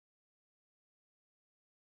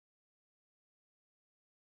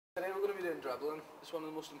Today we're going to be doing dribbling. It's one of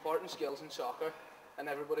the most important skills in soccer and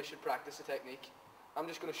everybody should practice the technique. I'm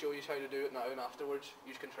just going to show you how to do it now, and afterwards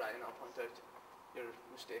you can try and I'll point out your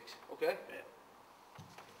mistakes. Okay? Yeah.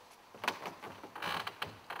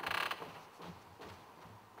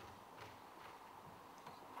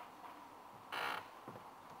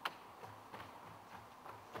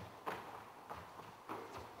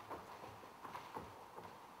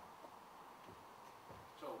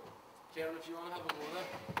 So, Karen, if you want to have a go there.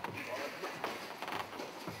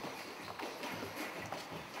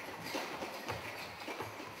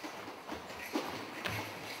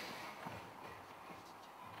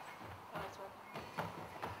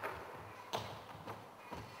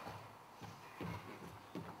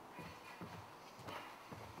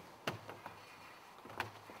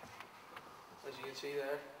 As you can see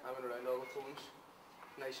there, I went around all the cones,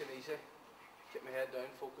 nice and easy. Get my head down,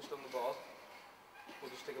 focused on the ball.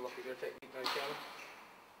 We'll just take a look at your technique now, Kevin.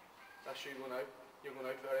 That's you going out. You're going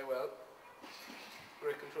out very well.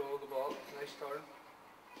 Great control of the ball, nice turn.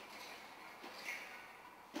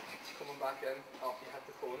 Coming back in, oh, you hit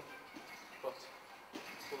the cone, but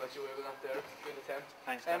we'll let you away with that there. Good attempt.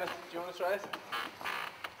 Thanks, Emmett, do you want to try it?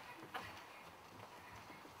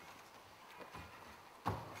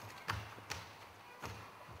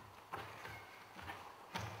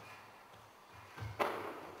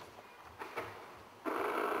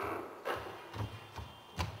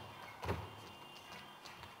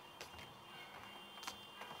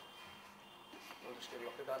 We'll just get a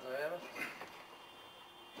look at that now, Emmett.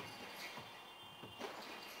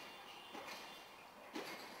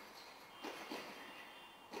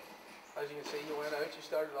 As you can see, you went out, you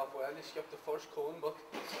started off well, you skipped the first cone, but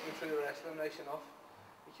you threw the rest of them nice enough.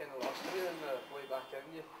 You kind of lost it and way back in,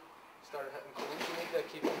 you started hitting cones. You need to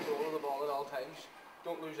keep control of the ball at all times.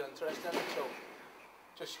 Don't lose interest in it, so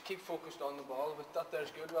just keep focused on the ball. But that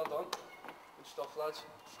there's good, well done. Good stuff, lads.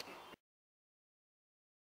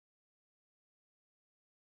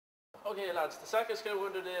 Okay lads, the second skill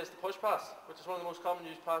we're going to do today is the push pass, which is one of the most common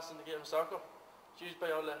used passes in the game of soccer. It's used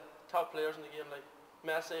by all the top players in the game like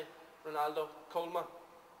Messi, Ronaldo, Coleman.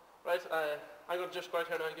 Right, I'm going to just go out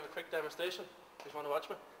here now and give a quick demonstration. If you want to watch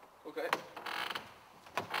me. Okay.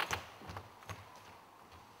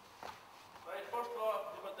 Right, first of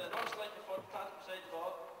all, you put the non-slide your foot, plant beside the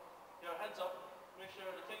ball, your heads up, make sure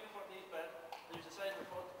to take the foot knees bent, and use the side of the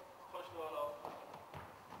foot to push the ball off.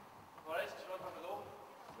 Alright, so you want to have a go?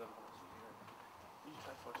 You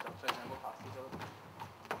try first outside and then we'll pass each other.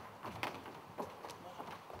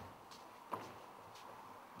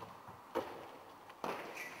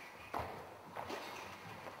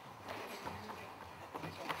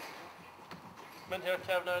 Come in here,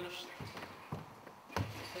 Kev, now just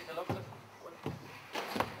take a look at it.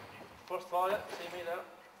 First of all, yeah, see me there,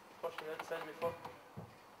 push me outside of my foot.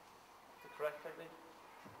 The correct technique.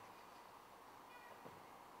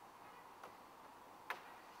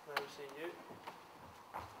 Now we see you.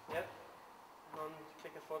 Yep.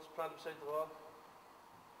 Non-kick your foot, plant beside the wall.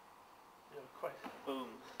 You're quite. Boom.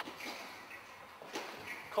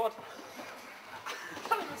 Cut. I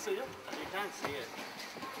can't even see it. You can't see it.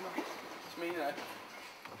 Come on. It's me now.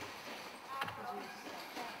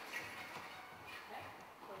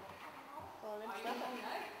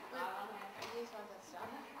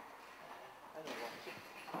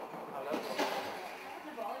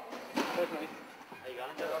 There's me. Are you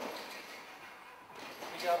gonna do it?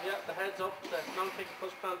 You have, yeah, the heads up, the non-kick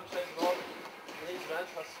push plant beside the ball, the knees bent,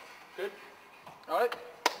 that's good. Alright.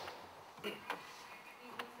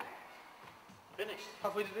 Finished.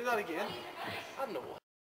 Have we to do that again? I don't know.